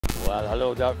Well,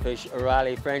 hello Dirtfish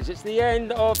Rally friends. It's the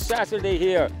end of Saturday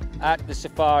here at the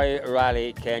Safari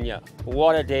Rally Kenya.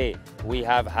 What a day we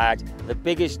have had. The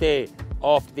biggest day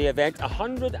of the event,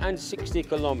 160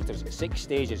 kilometers, 6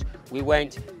 stages. We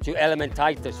went to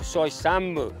Elementitis,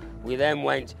 Soisambu. We then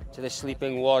went to the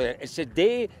Sleeping Warrior. It's a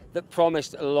day that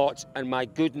promised a lot, and my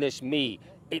goodness me,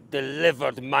 it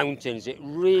delivered mountains. It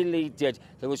really did.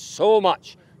 There was so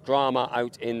much drama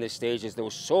out in the stages. There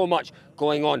was so much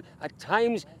going on. At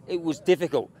times, it was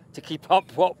difficult to keep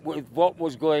up with what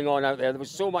was going on out there. There was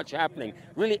so much happening,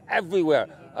 really everywhere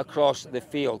across the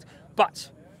field. But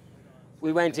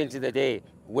we went into the day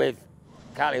with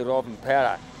Kali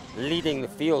Rovanperä leading the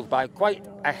field by quite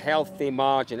a healthy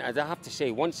margin. And I have to say,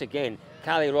 once again,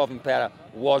 Kali Rovanperä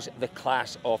was the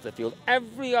class of the field.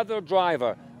 Every other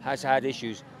driver has had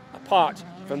issues apart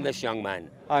from this young man.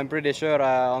 I'm pretty sure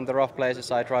on the rough places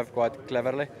I drive quite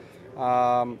cleverly.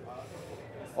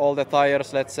 All the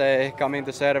tires, let's say, coming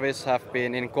to service have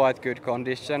been in quite good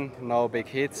condition. No big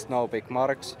hits, no big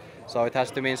marks. So it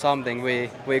has to mean something.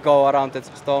 We go around the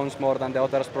stones more than the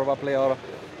others probably, or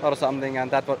something,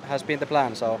 and that has been the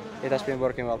plan. So it has been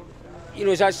working well. You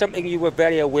know, is that something you were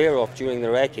very aware of during the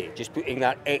recce? Just putting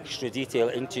that extra detail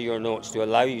into your notes to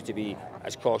allow you to be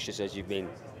as cautious as you've been?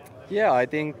 Yeah, I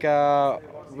think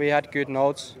we had good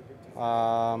notes.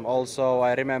 Also,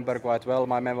 I remember quite well.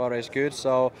 My memory is good,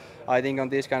 so I think on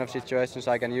these kind of situations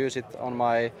I can use it on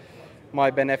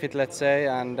my benefit, let's say.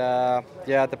 And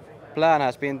yeah, the plan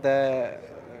has been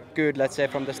good, let's say,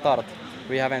 from the start.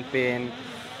 We haven't been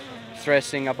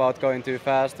stressing about going too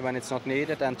fast when it's not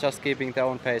needed, and just keeping their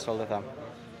own pace all the time.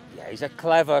 Yeah, he's a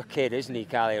clever kid, isn't he,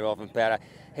 Kali Rovanperä?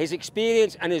 His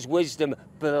experience and his wisdom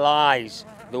belies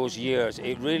those years.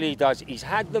 It really does. He's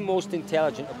had the most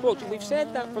intelligent approach. And we've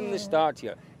said that from the start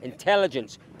here.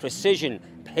 Intelligence, precision,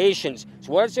 patience. It's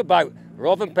what it's about.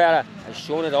 Rovanperä has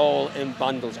shown it all in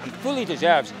bundles and fully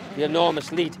deserves the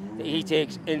enormous lead that he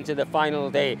takes into the final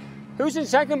day. Who's in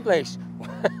second place?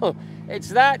 Well, it's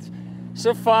that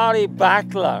Safari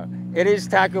battler. It is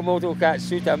Takamoto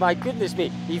Katsuta. My goodness me,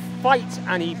 he fights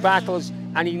and he battles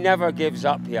and he never gives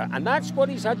up here. And that's what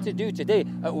he's had to do today.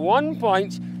 At one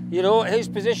point, you know, his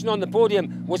position on the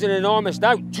podium was in enormous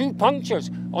doubt. 2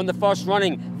 punctures on the first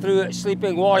running through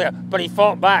Sleeping Warrior, but he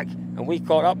fought back and we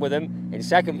caught up with him in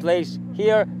second place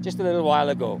here just a little while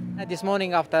ago. This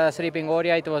morning after Sleeping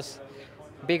Warrior, it was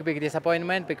big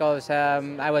disappointment because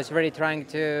I was really trying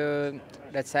to,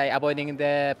 let's say, avoiding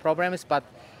the problems, but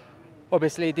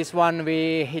obviously this one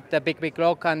we hit a big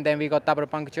lock and then we got double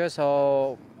puncture,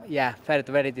 so yeah, felt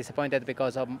very disappointed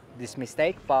because of this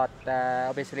mistake, but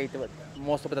obviously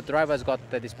most of the drivers got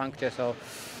this puncture, so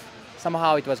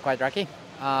somehow it was quite lucky.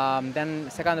 Then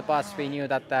second pass we knew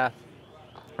that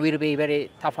will be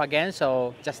very tough again,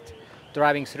 so just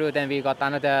driving through, then we got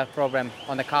another problem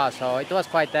on the car, so it was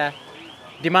quite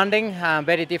demanding,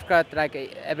 very difficult. Like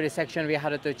every section we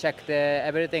had to check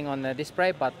everything on the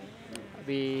display, but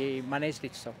we managed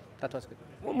it, so that was good.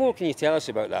 What more can you tell us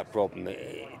about that problem?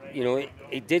 You know,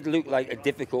 it did look like a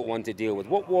difficult one to deal with.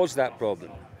 What was that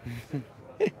problem?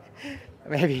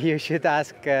 Maybe you should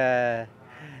ask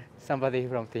somebody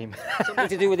from team. Something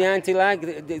to do with the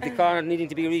anti-lag, the car needing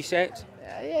to be reset?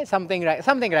 Yeah, something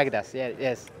like that. Yeah,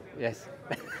 yes.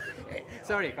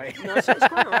 Sorry, no, it's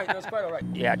quite all right. No, it's quite all right.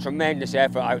 Yeah, tremendous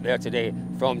effort out there today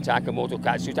from Takamoto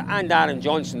Katsuta and Aaron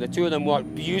Johnson. The two of them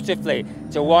worked beautifully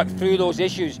to work through those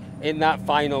issues in that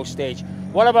final stage.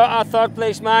 What about our third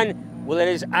place man? Well, it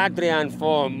is Adrian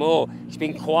Formeau. He's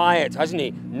been quiet, hasn't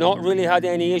he? Not really had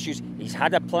any issues. He's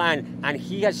had a plan, and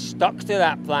he has stuck to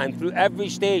that plan through every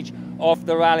stage of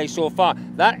the rally so far.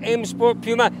 That M Sport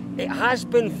Puma, it has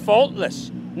been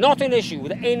faultless. Not an issue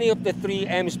with any of the 3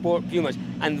 M Sport Pumas,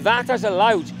 and that has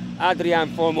allowed Adrian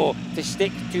Formeau to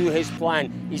stick to his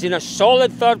plan. He's in a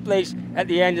solid third place at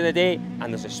the end of the day,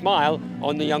 and there's a smile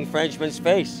on the young Frenchman's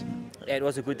face. Yeah, it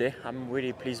was a good day. I'm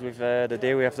really pleased with the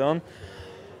day we have done.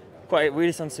 Quite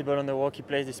really sensible on the rocky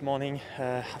place this morning,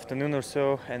 afternoon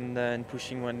also, and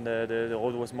pushing when the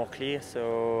road was more clear.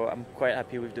 So I'm quite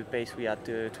happy with the pace we had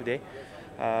today.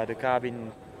 The car has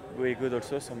been really good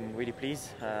also, so I'm really pleased.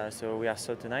 So we are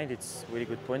third tonight. It's really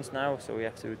good points now, so we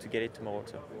have to get it tomorrow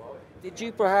also. Did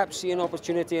you perhaps see an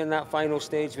opportunity in that final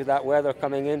stage with that weather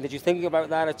coming in? Did you think about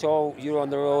that at all? You were on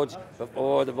the road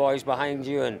before the boys behind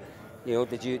you, and you know,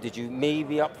 did you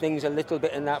maybe up things a little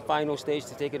bit in that final stage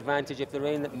to take advantage of the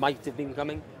rain that might have been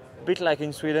coming? A bit like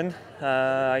in Sweden.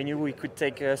 I knew we could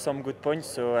take some good points,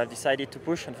 so I decided to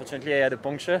push. Unfortunately, I had a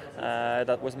puncture.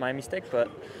 That was my mistake, but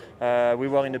we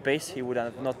were in the pace. He would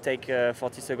have not take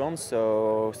 40 seconds,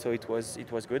 so it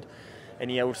was good. and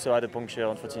he also had a puncture,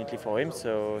 unfortunately for him.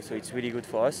 So it's really good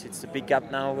for us. It's a big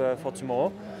gap now for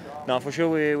tomorrow. Now, for sure,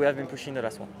 we have been pushing the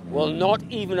last one. Well, not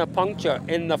even a puncture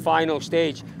in the final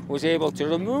stage was able to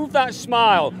remove that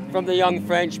smile from the young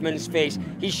Frenchman's face.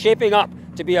 He's shaping up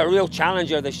to be a real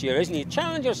challenger this year, isn't he?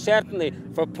 Challenger certainly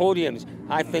for podiums.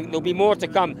 I think there'll be more to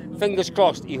come. Fingers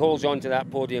crossed he holds on to that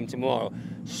podium tomorrow.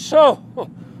 So,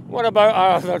 what about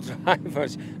our other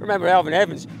drivers? Remember, Elfyn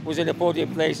Evans was in a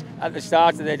podium place at the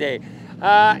start of the day.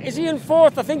 Is he in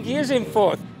fourth? I think he is in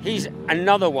fourth. He's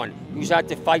another one who's had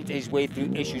to fight his way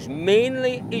through issues,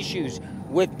 mainly issues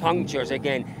with punctures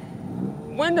again.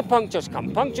 When the punctures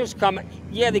come,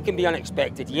 yeah, they can be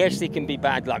unexpected. Yes, they can be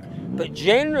bad luck. But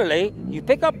generally, you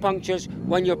pick up punctures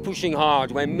when you're pushing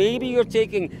hard, when maybe you're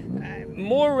taking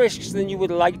more risks than you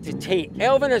would like to take.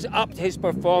 Elfyn has upped his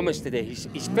performance today.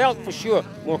 He's felt for sure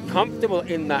more comfortable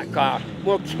in that car,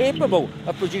 more capable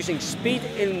of producing speed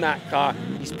in that car.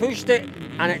 He's pushed it,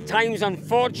 and at times,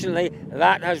 unfortunately,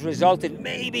 that has resulted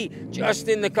maybe just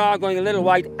in the car going a little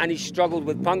wide, and he's struggled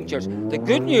with punctures. The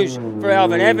good news for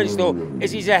Elfyn Evans, though, is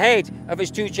he's ahead of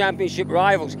his two championship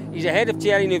rivals. He's ahead of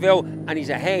Thierry Neuville, and he's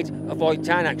ahead of Wout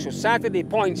Tanak. So Saturday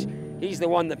points, he's the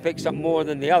one that picks up more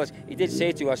than the others. He did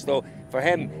say to us, though, for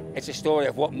him, it's a story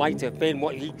of what might have been,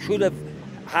 what he could have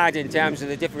had in terms of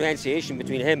the differentiation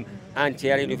between him and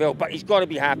Thierry Neuville. But he's got to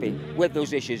be happy with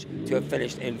those issues to have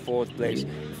finished in fourth place.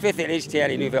 Fifth, it is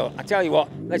Thierry Neuville. I tell you what,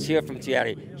 let's hear from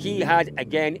Thierry. He had,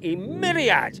 again, a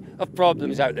myriad of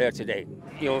problems out there today.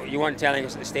 You weren't telling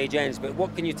us at the stage ends, but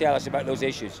what can you tell us about those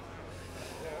issues?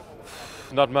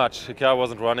 Not much. The car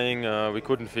wasn't running. We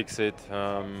couldn't fix it.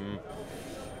 And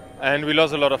we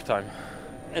lost a lot of time.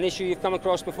 An issue you've come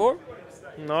across before?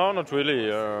 No, not really.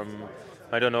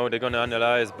 I don't know. They're going to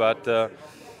analyze, but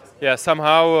yeah,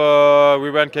 somehow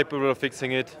we weren't capable of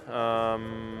fixing it.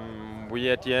 We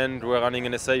at the end were running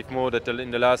in a safe mode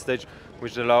in the last stage,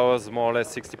 which allows more or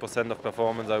less 60% of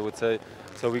performance, I would say.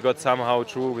 So we got somehow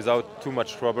through without too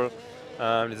much trouble.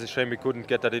 It's a shame we couldn't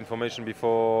get that information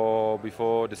before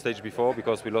the stage before,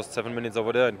 because we lost 7 minutes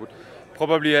over there and would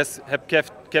probably have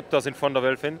kept us in front of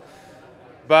Elfyn.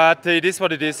 But it is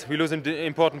what it is. We lose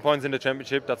important points in the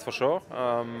championship, that's for sure.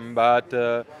 But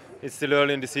it's still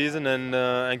early in the season, and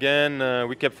again,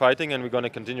 we kept fighting, and we're going to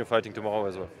continue fighting tomorrow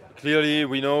as well. Clearly,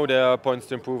 we know there are points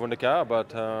to improve on the car,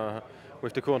 but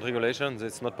with the current regulations,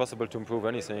 it's not possible to improve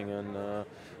anything. And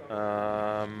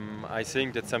I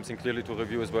think that's something clearly to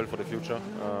review as well for the future,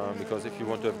 because if you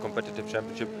want to have a competitive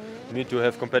championship, you need to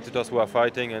have competitors who are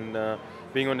fighting and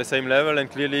being on the same level. And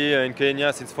clearly, in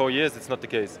Kenya, since 4 years, it's not the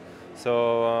case.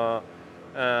 So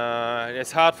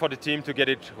it's hard for the team to get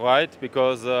it right,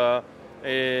 because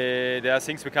there are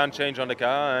things we can't change on the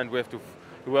car, and we have to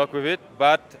work with it.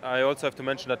 But I also have to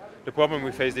mention that the problem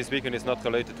we face this weekend is not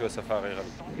related to a Safari Rally.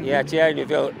 Yeah, Thierry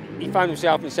Neuville, he found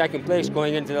himself in second place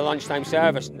going into the lunchtime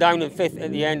service, down in fifth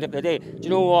at the end of the day. Do you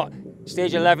know what?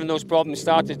 Stage 11, those problems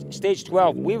started. Stage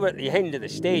 12, we were at the end of the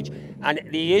stage, and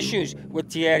the issues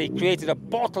with Thierry created a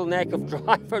bottleneck of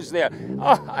drivers there.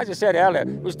 Oh, as I said earlier,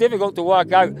 it was difficult to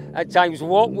work out at times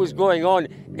what was going on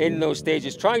in those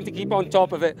stages. Trying to keep on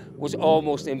top of it was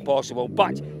almost impossible,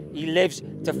 but he lives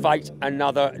to fight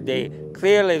another day.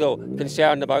 Clearly, though,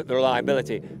 concerned about the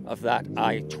reliability of that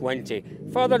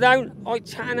I-20. Further down, Wout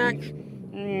Tanak.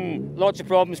 Lots of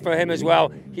problems for him as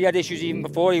well. He had issues even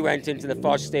before he went into the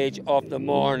first stage of the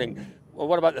morning. Well,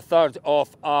 what about the third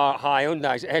of our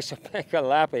Hyundais, Esa-Pekka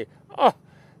Lappi? Oh,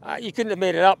 you couldn't have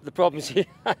made it up, the problems he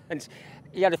had.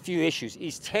 He had a few issues.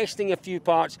 He's testing a few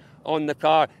parts on the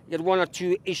car. He had one or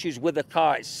two issues with the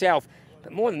car itself.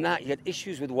 But more than that, he had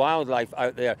issues with wildlife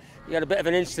out there. He had a bit of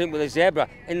an incident with a zebra.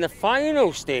 In the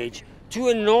final stage, two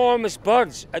enormous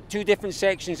birds at two different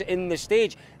sections in the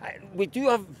stage. We do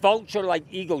have vulture-like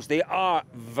eagles. They are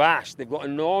vast. They've got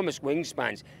enormous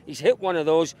wingspans. He's hit one of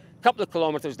those a couple of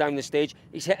kilometres down the stage.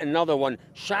 He's hit another one,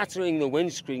 shattering the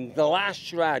windscreen, glass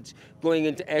shreds going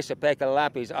into Esa-Pekka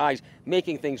Lappi's eyes,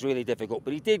 making things really difficult.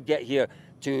 But he did get here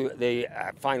to the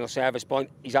final service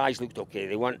point. His eyes looked okay.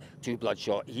 They weren't too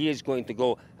bloodshot. He is going to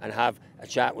go and have a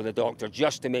chat with the doctor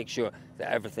just to make sure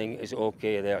that everything is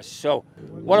okay there. So,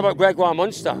 what about Gregoire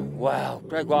Munster? Well,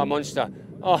 Gregoire Munster,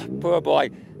 oh, poor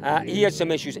boy. He had some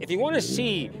issues. If you want to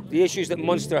see the issues that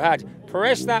Munster had,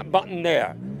 press that button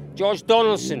there. George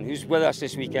Donaldson, who's with us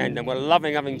this weekend, and we're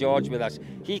loving having George with us,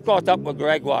 he caught up with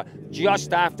Gregoire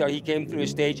just after he came through a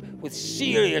stage with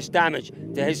serious damage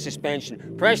to his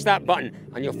suspension. Press that button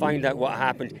and you'll find out what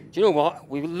happened. Do you know what?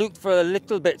 We looked for a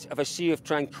little bit of a sea of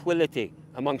tranquility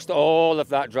amongst all of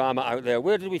that drama out there.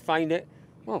 Where did we find it?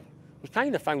 Well, We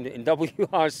kind of found it in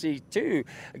WRC too.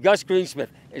 Gus Greensmith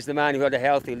is the man who had a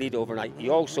healthy lead overnight. He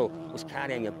also was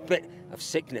carrying a bit of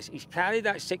sickness. He's carried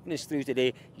that sickness through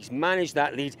today. He's managed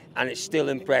that lead, and it's still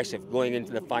impressive going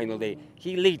into the final day.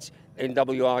 He leads in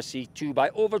WRC 2 by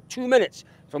over 2 minutes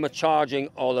from a charging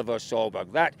Oliver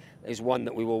Solberg. That is one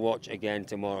that we will watch again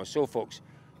tomorrow. So, folks,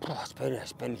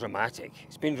 it's been dramatic.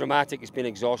 It's been dramatic. It's been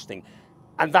exhausting.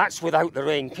 And that's without the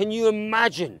rain. Can you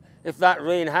imagine if that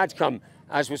rain had come,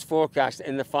 as was forecast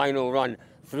in the final run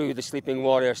through the Sleeping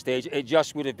Warrior stage? It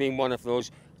just would have been one of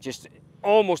those just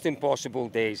almost impossible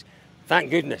days.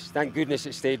 Thank goodness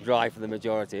it stayed dry for the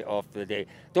majority of the day.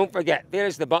 Don't forget,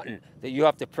 there's the button that you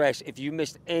have to press if you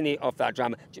missed any of that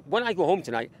drama. When I go home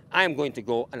tonight, I am going to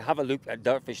go and have a look at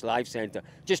Dirtfish Live Centre,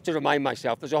 just to remind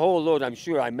myself. There's a whole load I'm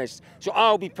sure I missed. So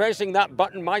I'll be pressing that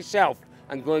button myself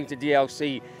and going to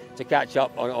DLC to catch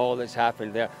up on all that's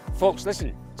happened there. Folks,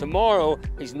 listen, tomorrow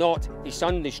is not a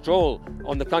Sunday stroll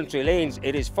on the country lanes.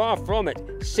 It is far from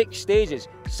it. 6 stages,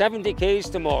 70 Ks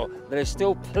tomorrow. There is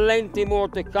still plenty more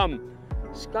to come.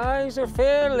 Skies are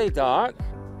fairly dark.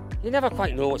 You never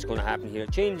quite know what's going to happen here.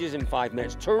 It changes in 5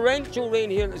 minutes. Torrential rain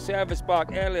here at the service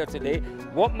park earlier today.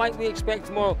 What might we expect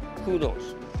tomorrow? Who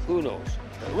knows? Who knows?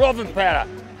 But Rovanperä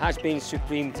has been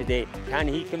supreme today. Can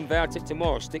he convert it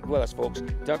tomorrow? Stick with us, folks.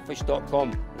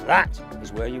 Dirtfish.com. That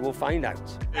is where you will find out.